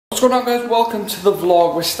What's going on, guys? Welcome to the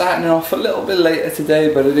vlog. We're starting off a little bit later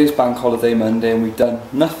today, but it is Bank Holiday Monday and we've done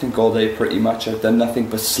nothing all day pretty much. I've done nothing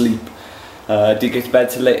but sleep. Did get to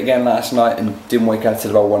bed till late again last night and didn't wake up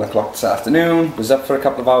till about 1 o'clock this afternoon. Was up for a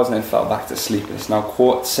couple of hours and then fell back to sleep. It's now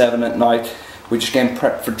 7:15 at night. We're just getting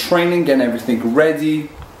prepped for training, getting everything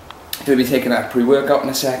ready. Gonna be taking our pre-workout in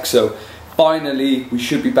a sec, so finally we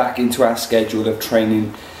should be back into our schedule of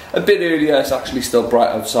training a bit earlier. It's actually still bright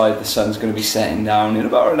outside. The sun's going to be setting down in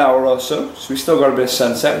about an hour or so, so we still got a bit of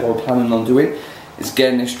sunset. What we're planning on doing is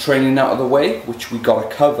getting this training out of the way, which we got to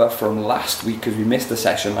cover from last week because we missed the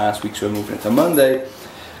session last week, so we're moving it to Monday.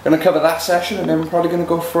 Going to cover that session and then we're probably going to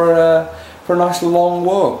go for a nice long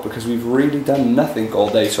walk because we've really done nothing all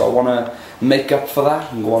day, so I want to make up for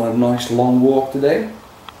that and go on a nice long walk today.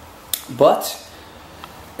 But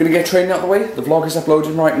gonna get training out of the way. The vlog is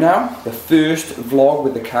uploading right now. The first vlog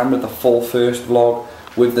with the camera, the full first vlog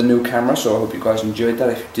with the new camera, so I hope you guys enjoyed that.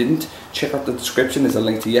 If you didn't, check out the description, there's a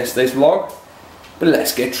link to yesterday's vlog. But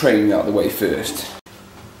let's get training out of the way first.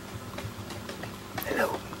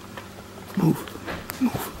 Hello. Move.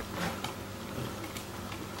 Move.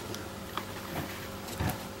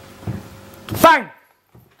 Bang!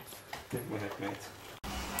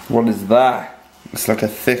 What is that? It's like a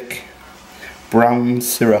thick brown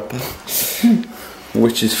syrup,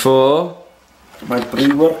 which is for my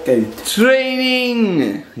pre-workout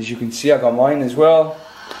training. As you can see, I got mine as well.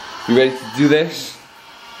 You ready to do this?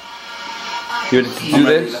 You ready to do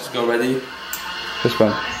this? Let's go. Ready? This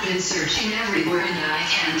one. I've been searching everywhere and I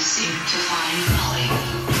can't seem to find Molly.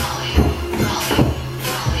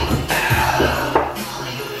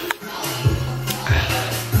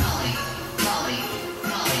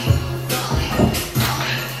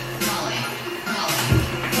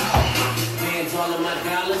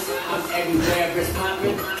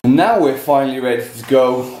 Now we're finally ready to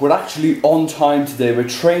go. We're actually on time today. We're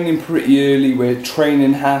training pretty early. We're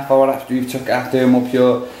training half hour after we took our therm up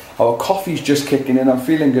here. Our coffee's just kicking in. I'm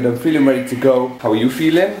feeling good. I'm feeling ready to go. How are you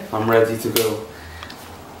feeling? I'm ready to go.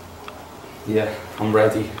 Yeah, I'm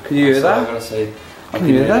ready. Can you hear that? I gotta say. Can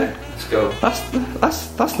you hear that? Let's go. That's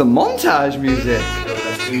the montage music.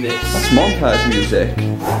 Let's do this. That's montage music.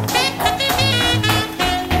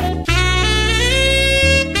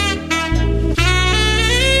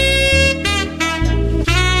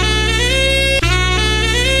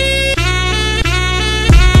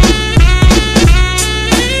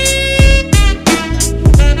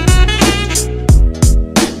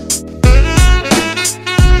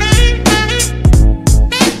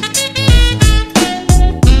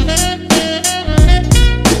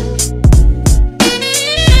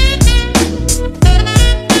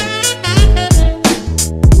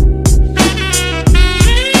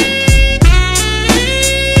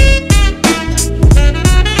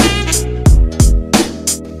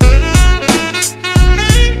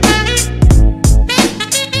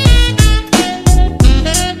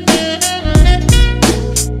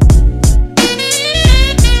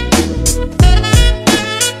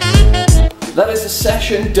 That is the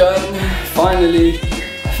session done, finally.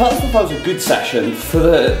 I felt as if that was a good session. For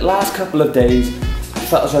the last couple of days, I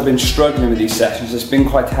felt as I've been struggling with these sessions. It's been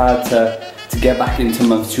quite hard to get back into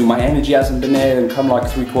month 2. My energy hasn't been there, and come like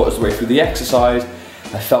 3/4 of the way through the exercise,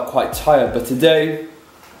 I felt quite tired. But today,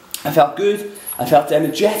 I felt good. I felt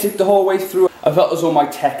energetic the whole way through. I felt as though my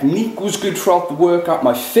technique was good throughout the workout,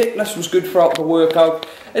 my fitness was good throughout the workout,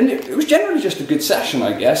 and it was generally just a good session,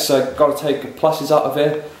 I guess. So I got to take the pluses out of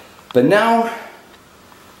it. But now,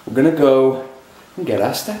 we're gonna go and get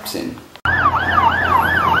our steps in.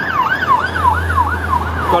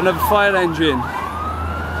 Got another fire engine.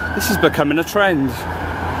 This is becoming a trend.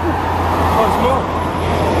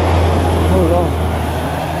 Hold on.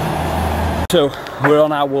 So, we're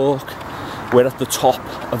on our walk. We're at the top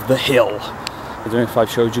of the hill. I don't know if I've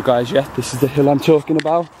showed you guys yet. This is the hill I'm talking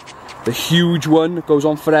about. The huge one that goes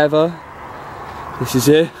on forever. This is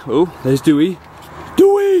it. Oh, there's Dewey.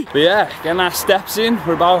 But yeah, getting our steps in.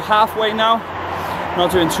 We're about halfway now.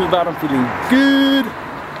 Not doing too bad. I'm feeling good.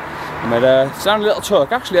 I'm sounding a little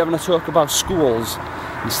talk. Actually having a talk about schools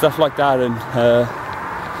and stuff like that, and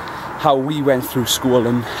how we went through school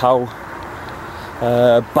and how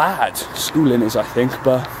bad schooling is, I think.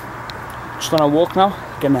 But just on a walk now,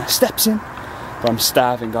 getting our steps in. But I'm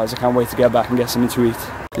starving, guys. I can't wait to get back and get something to eat.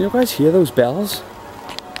 Can you guys hear those bells?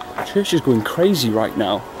 Church is going crazy right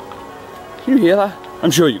now. Can you hear that? I'm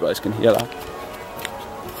sure you guys can hear that.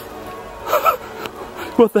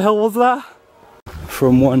 What the hell was that?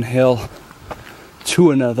 From one hill to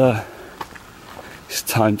another. It's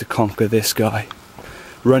time to conquer this guy.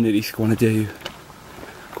 Run it, he's gonna do.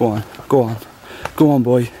 Go on, go on. Go on,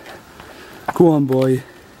 boy. Go on, boy.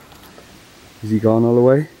 Is he gone all the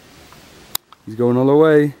way? He's going all the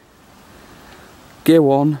way. Get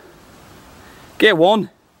one. Get one.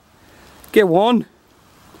 Get one.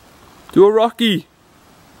 Do a Rocky.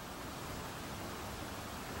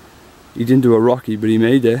 He didn't do a Rocky, but he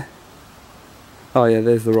made it. Oh yeah,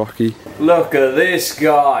 there's the Rocky. Look at this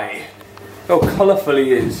guy. Look how colourful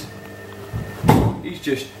he is. He's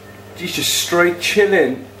just straight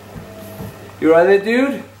chilling. You right there,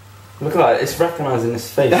 dude? Look at that, it's recognising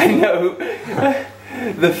his face. I know.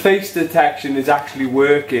 The face detection is actually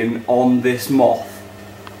working on this moth.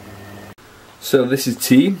 So this is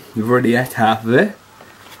tea. We've already ate half of it.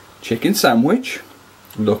 Chicken sandwich.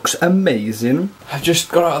 Looks amazing. I've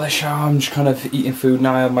just got out of the shower. I'm just kind of eating food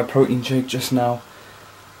now. I had my protein shake just now.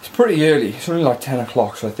 It's pretty early. It's only like 10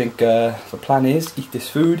 o'clock, so I think the plan is eat this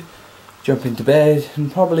food, jump into bed,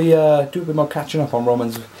 and probably do a bit more catching up on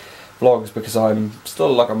Roman's vlogs, because I'm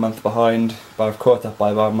still like a month behind, but I've caught up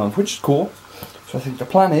by about a month, which is cool. So I think the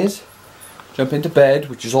plan is jump into bed,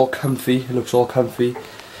 which is all comfy. It looks all comfy.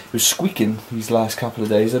 It was squeaking these last couple of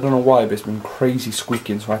days. I don't know why, but it's been crazy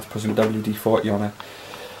squeaking, so I had to put some WD-40 on it.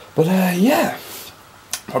 But yeah,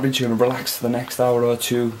 probably just going to relax for the next hour or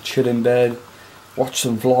two, chill in bed, watch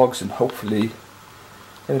some vlogs, and hopefully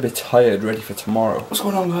get a bit tired, ready for tomorrow. What's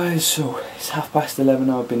going on, guys? So it's 11:30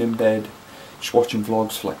 now. I've been in bed just watching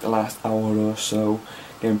vlogs for like the last hour or so.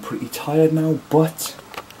 Getting pretty tired now, but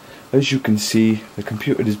as you can see, the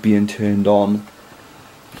computer is being turned on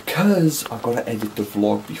because I've got to edit the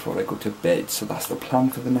vlog before I go to bed. So that's the plan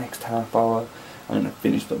for the next half hour. I'm going to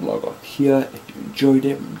finish the vlog off here. If you enjoyed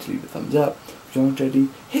it, remember to leave a thumbs up. If you haven't already,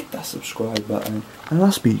 hit that subscribe button, and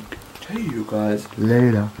I'll speak to you guys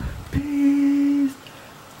later. Peace.